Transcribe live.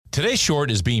Today's short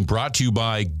is being brought to you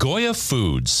by Goya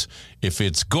Foods. If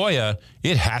it's Goya,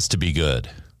 it has to be good.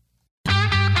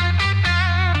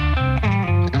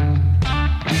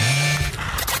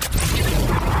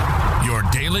 Your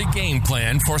daily game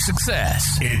plan for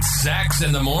success. It's Sachs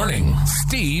in the Morning.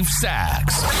 Steve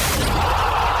Sachs.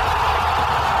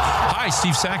 Hi,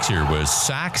 Steve Sachs here with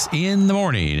Sachs in the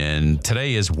Morning, and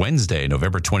today is Wednesday,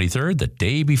 November 23rd, the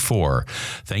day before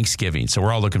Thanksgiving. So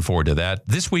we're all looking forward to that.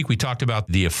 This week we talked about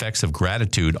the effects of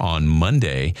gratitude on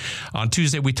Monday. On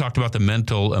Tuesday we talked about the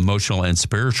mental, emotional, and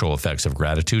spiritual effects of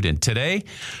gratitude. And today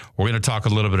we're going to talk a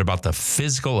little bit about the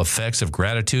physical effects of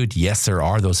gratitude. Yes, there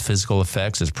are those physical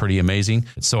effects. It's pretty amazing.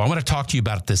 So I want to talk to you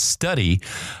about this study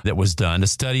that was done, a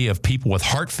study of people with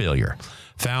heart failure.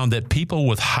 Found that people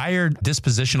with higher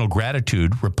dispositional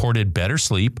gratitude reported better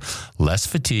sleep, less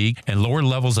fatigue, and lower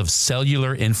levels of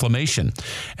cellular inflammation.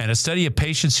 And a study of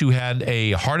patients who had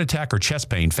a heart attack or chest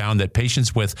pain found that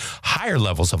patients with higher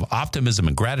levels of optimism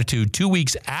and gratitude 2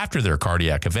 weeks after their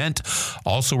cardiac event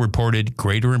also reported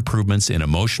greater improvements in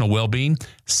emotional well-being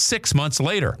 6 months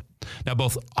later. Now,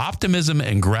 both optimism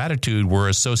and gratitude were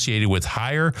associated with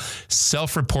higher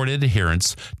self-reported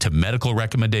adherence to medical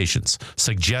recommendations,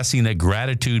 suggesting that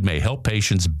gratitude may help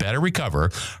patients better recover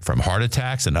from heart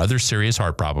attacks and other serious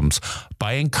heart problems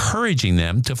by encouraging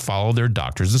them to follow their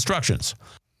doctor's instructions.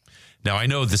 Now, I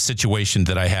know the situation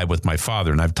that I had with my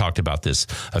father, and I've talked about this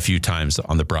a few times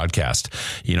on the broadcast.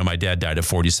 You know, my dad died at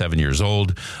 47 years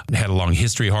old, had a long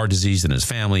history of heart disease in his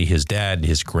family. His dad and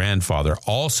his grandfather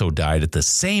also died at the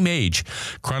same age,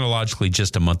 chronologically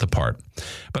just a month apart.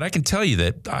 But I can tell you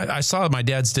that I saw my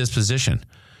dad's disposition.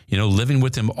 You know, living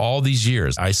with him all these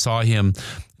years, I saw him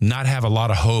not have a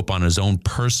lot of hope on his own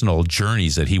personal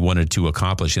journeys that he wanted to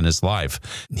accomplish in his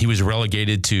life. He was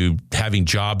relegated to having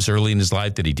jobs early in his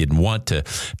life that he didn't want to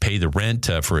pay the rent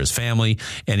for his family,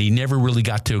 and he never really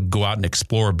got to go out and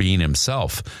explore being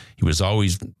himself. He was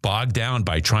always bogged down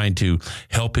by trying to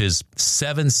help his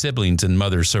 7 siblings and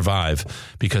mother survive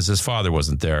because his father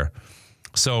wasn't there.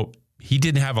 So he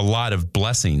didn't have a lot of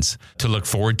blessings to look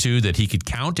forward to that he could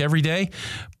count every day.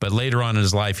 But later on in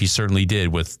his life, he certainly did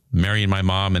with marrying my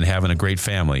mom and having a great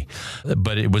family.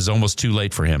 But it was almost too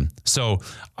late for him. So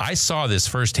I saw this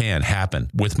firsthand happen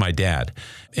with my dad.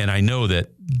 And I know that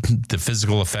the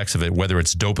physical effects of it, whether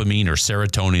it's dopamine or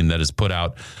serotonin that is put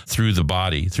out through the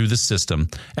body, through the system,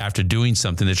 after doing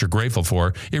something that you're grateful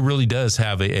for, it really does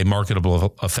have a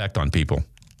marketable effect on people.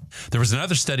 There was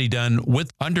another study done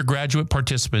with undergraduate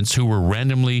participants who were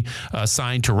randomly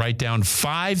assigned to write down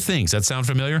 5 things. That sound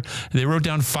familiar? They wrote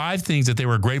down 5 things that they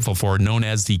were grateful for, known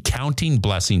as the counting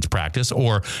blessings practice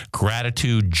or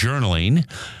gratitude journaling.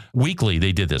 Weekly,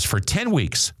 they did this. For 10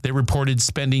 weeks, they reported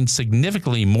spending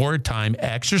significantly more time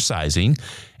exercising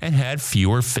and had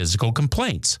fewer physical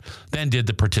complaints than did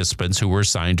the participants who were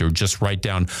assigned to just write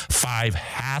down 5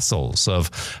 hassles of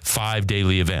 5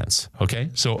 daily events. Okay,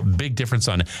 so big difference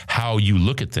on how you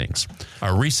look at things.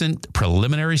 A recent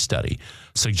preliminary study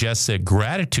suggests that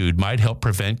gratitude might help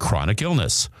prevent chronic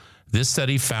illness. This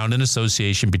study found an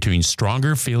association between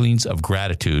stronger feelings of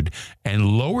gratitude and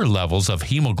lower levels of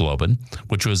hemoglobin,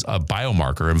 which was a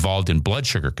biomarker involved in blood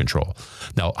sugar control.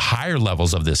 Now, higher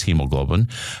levels of this hemoglobin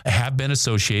have been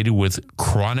associated with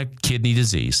chronic kidney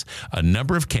disease, a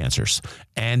number of cancers,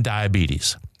 and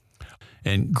diabetes.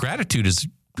 And gratitude is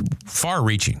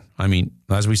far-reaching. I mean,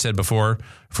 as we said before,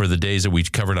 for the days that we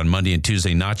covered on Monday and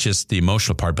Tuesday, not just the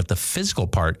emotional part, but the physical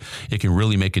part, it can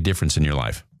really make a difference in your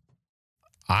life.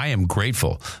 I am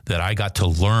grateful that I got to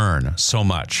learn so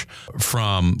much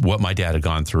from what my dad had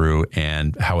gone through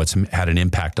and how it's had an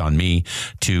impact on me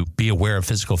to be aware of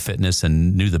physical fitness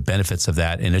and knew the benefits of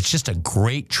that. And it's just a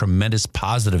great, tremendous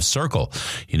positive circle.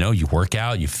 You know, you work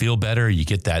out, you feel better, you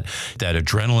get that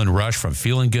adrenaline rush from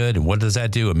feeling good. And what does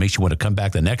that do? It makes you want to come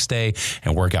back the next day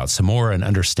and work out some more and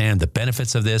understand the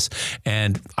benefits of this.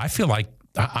 And I feel like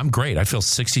I'm great. I feel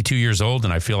 62 years old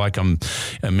and I feel like I'm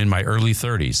in my early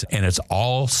 30s. And it's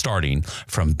all starting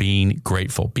from being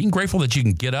grateful that you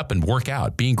can get up and work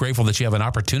out, being grateful that you have an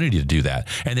opportunity to do that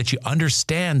and that you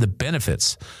understand the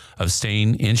benefits of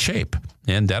staying in shape.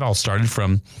 And that all started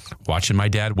from watching my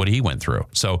dad, what he went through.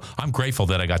 So I'm grateful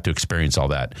that I got to experience all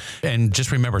that. And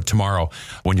just remember tomorrow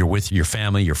when you're with your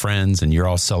family, your friends, and you're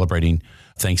all celebrating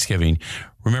Thanksgiving,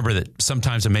 remember that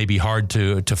sometimes it may be hard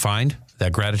to find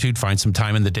that gratitude, find some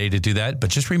time in the day to do that. But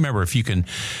just remember, if you can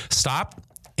stop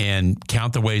and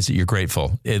count the ways that you're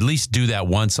grateful, at least do that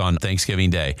once on Thanksgiving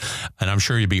Day. And I'm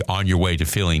sure you'll be on your way to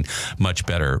feeling much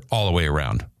better all the way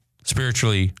around,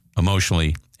 spiritually,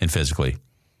 emotionally, and physically.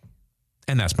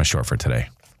 And that's my short for today.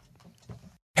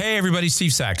 Hey everybody,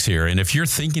 Steve Sachs here. And if you're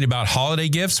thinking about holiday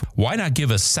gifts, why not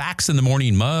give a Sachs in the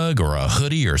Morning mug or a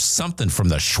hoodie or something from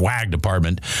the swag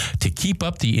department to keep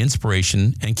up the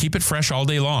inspiration and keep it fresh all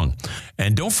day long?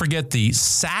 And don't forget the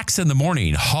Sachs in the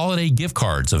Morning holiday gift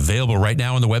cards available right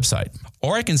now on the website.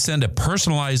 Or I can send a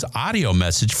personalized audio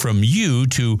message from you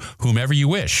to whomever you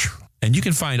wish. And you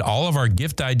can find all of our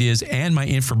gift ideas and my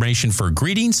information for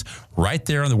greetings right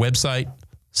there on the website,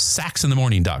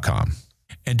 sachsinthemorning.com.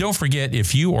 And don't forget,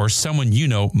 if you or someone you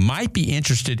know might be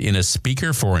interested in a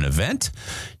speaker for an event,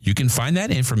 you can find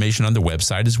that information on the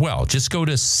website as well. Just go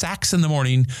to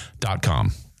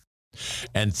sachsinthemorning.com.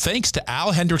 And thanks to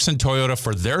Al Hendrickson Toyota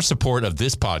for their support of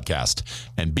this podcast.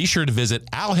 And be sure to visit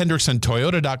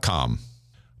alhendricksontoyota.com.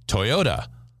 Toyota,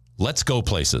 let's go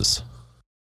places.